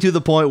I'm getting to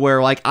the point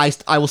where like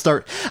I will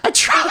start. I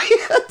try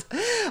it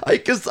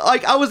because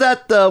like I was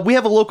at we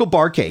have a local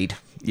barcade.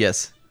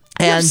 Yes.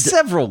 We have And-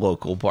 several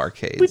local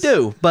barcades. We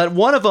do, but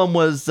one of them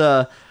was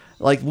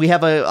like we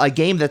have a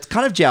game that's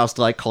kind of joust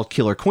like called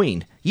Killer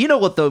Queen. You know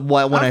what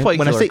when I've played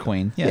I Killer say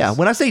Queen, yes. yeah,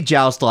 when I say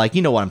joust like,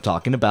 you know what I'm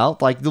talking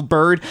about, like the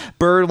bird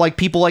like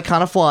people like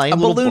kind of flying A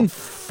little balloon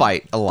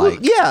fight alike.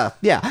 yeah,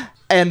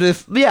 and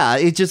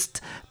it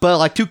just but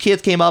like two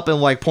kids came up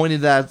and like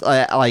pointed at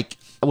like.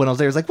 When I was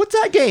there, it's like, what's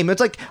that game? It's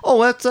like, oh,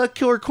 that's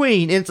Killer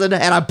Queen. And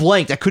I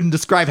blanked. I couldn't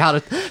describe how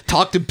to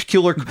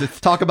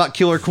talk about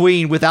Killer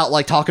Queen without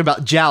like talking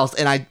about joust.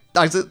 And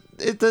I said,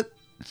 it's a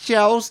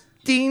joust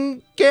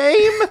shifting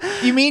game.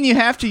 You mean you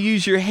have to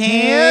use your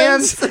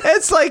hands?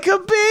 It's like a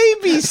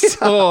baby's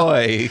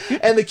toy.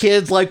 And the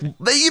kids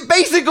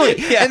basically,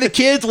 Yeah. and the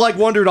kids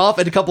wandered off,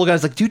 and a couple of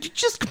guys like, dude, you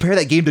just compare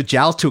that game to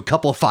Joust to a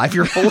couple of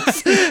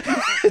 5-year-olds.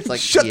 It's like,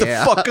 Shut the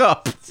fuck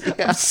up.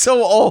 I'm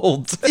so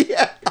old.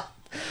 Yeah.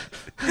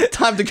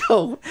 Time to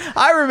go.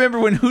 I remember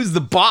when Who's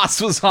the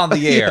Boss was on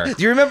the air.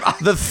 Do you remember?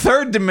 The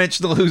third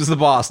dimensional Who's the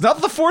Boss,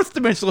 not the fourth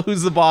dimensional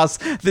Who's the Boss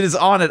that is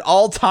on at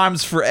all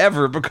times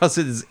forever because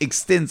it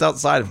extends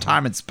outside of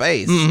time and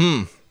space.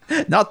 Mm-hmm.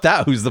 Not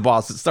that Who's the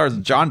Boss. It stars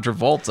John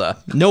Travolta.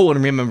 No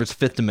one remembers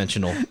fifth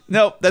dimensional.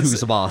 No, that's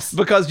Who's the Boss.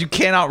 Because you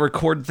cannot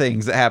record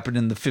things that happen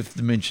in the fifth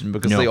dimension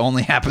because No. they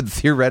only happen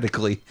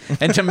theoretically,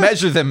 and to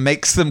measure them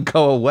makes them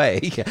go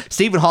away.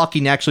 Stephen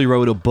Hawking actually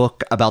wrote a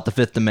book about the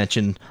fifth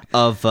dimension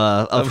of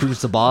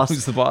Who's the Boss.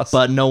 Who's the Boss.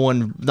 But no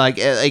one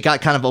it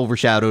got kind of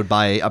overshadowed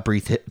by a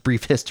brief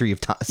history of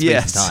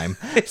space and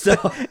time.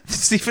 So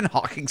Stephen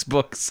Hawking's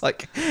books,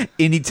 like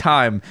any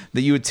time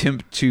that you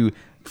attempt to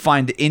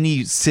find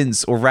any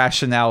sense or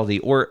rationality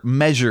or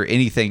measure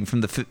anything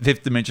from the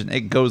fifth dimension,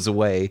 it goes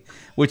away,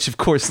 which of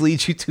course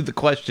leads you to the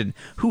question,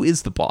 who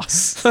is the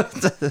boss?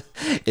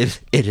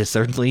 it is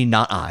certainly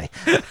not I.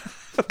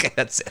 Okay,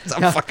 that's it.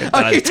 I'm fucking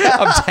done. I'm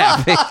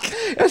tapping.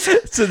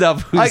 It's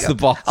enough. Who's the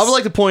boss? I would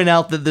like to point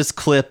out that this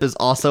clip is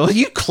also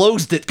you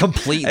closed it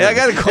completely. I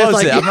gotta close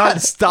It's it. I'm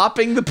not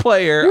stopping the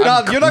player. You're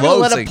not gonna let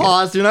closing it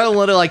pause. You're not gonna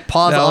let it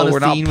pause on No, a we're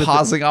not scene with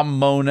pausing on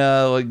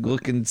Mona,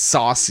 looking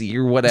saucy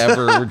or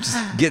whatever. We're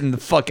just getting the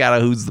fuck out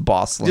of Who's the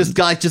Boss.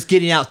 just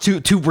getting out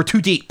we're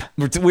too deep.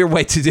 We're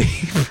way too deep.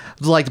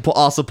 I'd like to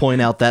also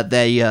point out that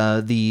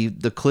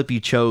the clip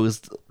you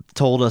chose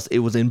told us it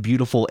was in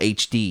beautiful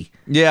HD.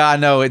 Yeah, I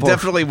know. It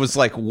definitely was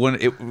like one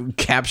it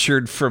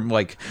captured from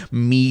like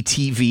Me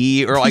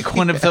TV or like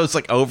one of those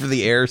like over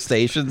the air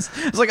stations.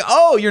 It's like,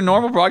 oh, your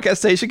normal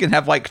broadcast station can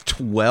have like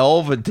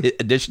 12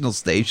 additional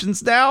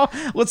stations now.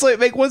 Let's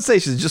make one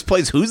station that just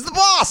plays Who's the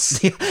Boss.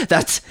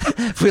 That's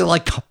feel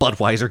like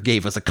Budweiser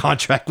gave us a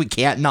contract. We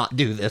can't not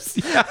do this.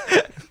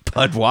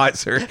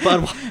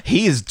 Budweiser.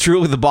 He is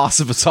truly the boss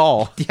of us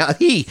all. Yeah,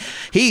 he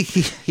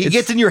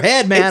gets in your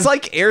head, man. It's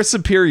like air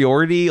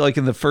superiority, like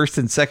in the First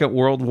and Second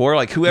World War.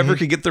 Like whoever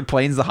could get their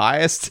planes the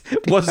highest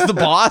was the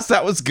boss.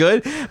 That was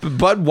good. But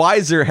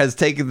Budweiser has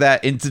taken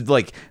that into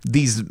like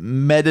these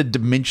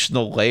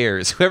meta-dimensional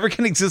layers. Whoever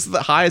can exist at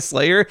the highest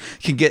layer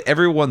can get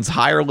everyone's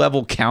higher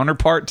level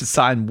counterpart to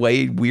sign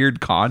way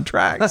weird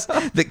contracts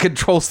that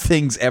controls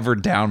things ever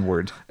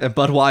downward. And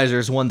Budweiser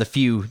is one of the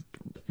few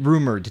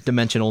rumored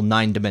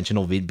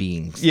 9-dimensional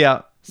beings.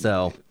 Yeah.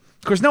 So,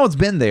 of course, no one's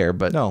been there,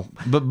 but No.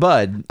 But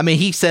Bud, I mean,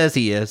 he says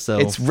he is. So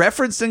it's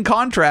referenced in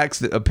contracts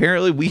that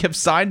apparently we have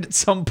signed at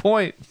some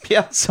point.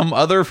 Yeah. Some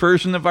other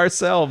version of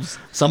ourselves.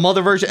 some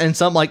other version, and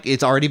some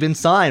it's already been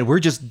signed. We're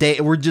just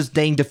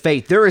deigned to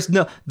fate. There is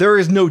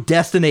no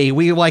destiny.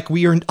 We have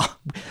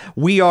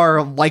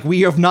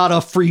not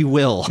a free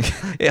will.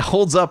 It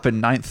holds up in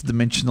 9th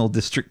Dimensional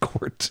District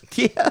Court.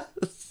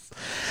 Yes.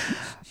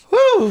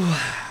 Woo.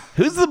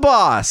 Who's the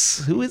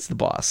boss? Who is the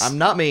boss? I'm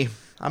not me.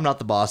 I'm not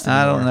the boss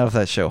I anymore. don't know if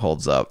that show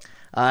holds up.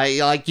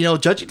 I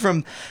judging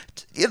from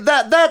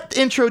that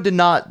intro did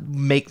not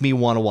make me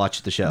want to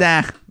watch the show.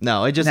 Nah.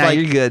 No, it just Nah,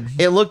 you're good.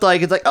 It looked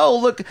like it's like, oh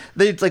look,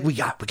 it's like we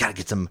gotta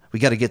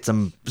get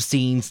some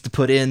scenes to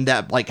put in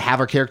that like have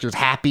our characters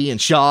happy and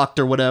shocked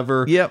or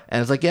whatever. Yep. And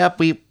it's like, yep,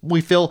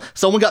 we feel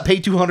someone got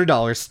paid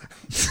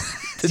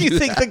 $200. Do you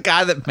think the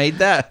guy that made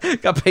that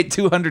got paid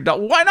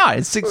 $200? Why not? A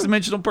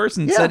 6-dimensional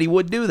person Yeah. said he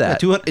would do that.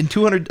 $200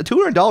 in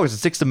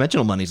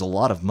 6-dimensional money is a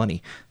lot of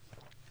money.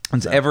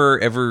 It's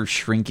ever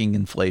shrinking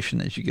inflation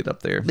as you get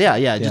up there. Yeah,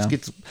 it just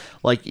gets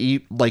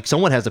like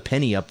someone has a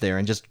penny up there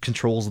and just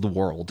controls the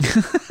world.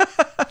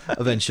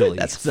 Eventually,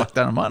 That's a fuck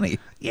ton of money.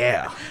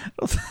 yeah.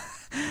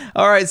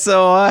 All right,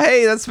 so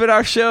hey, that's been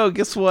our show.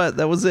 Guess what?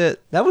 That was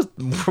it. That was.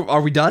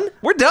 Are we done?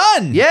 We're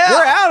done. Yeah.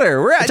 we're out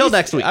here. We're out. Until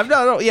next week.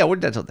 Yeah, we're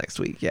done until next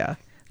week. Yeah,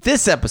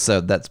 this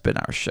episode that's been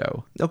our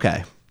show.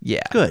 Okay.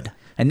 Yeah, Good.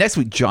 And next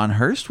week, John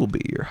Hurst will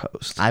be your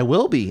host. I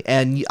will be,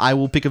 and I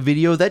will pick a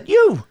video that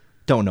you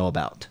don't know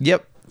about.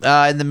 Yep.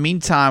 In the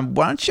meantime,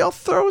 why don't y'all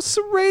throw us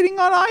a rating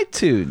on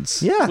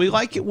iTunes? Yeah. We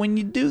like it when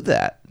you do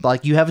that.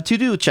 Like you have a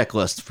to-do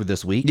checklist for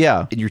this week.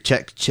 Yeah. And your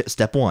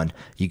step 1,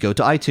 you go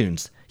to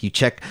iTunes. You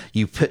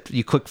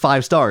click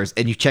 5 stars,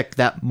 and you check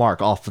that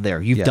mark off of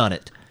there. You've done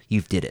it.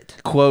 You did it.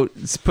 Quote,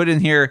 it's put in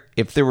here,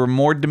 if there were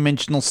more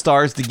dimensional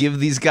stars to give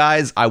these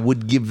guys, I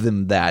would give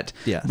them that.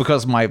 Yeah.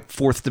 Because my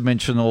 4th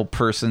dimensional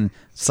person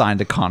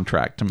signed a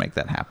contract to make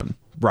that happen.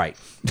 Right.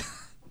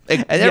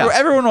 And Yeah.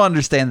 everyone will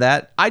understand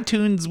that.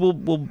 iTunes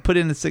will put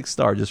in a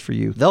 6-star just for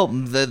you.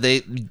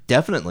 They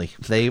definitely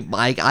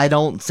I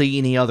don't see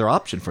any other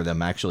option for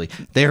them. Actually,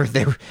 they're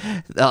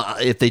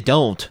if they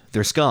don't,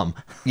 they're scum.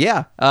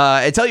 Yeah.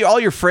 And tell all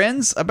your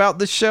friends about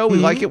this show. We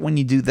like it when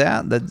you do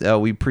that.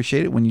 We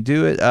appreciate it when you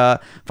do it.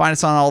 Find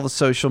us on all the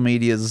social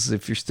medias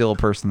if you're still a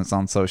person that's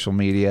on social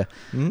media.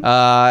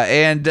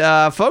 And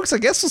folks, I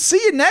guess we'll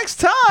see you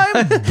next time.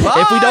 Bye.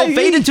 If we don't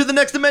fade into the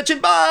next dimension,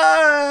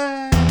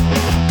 bye.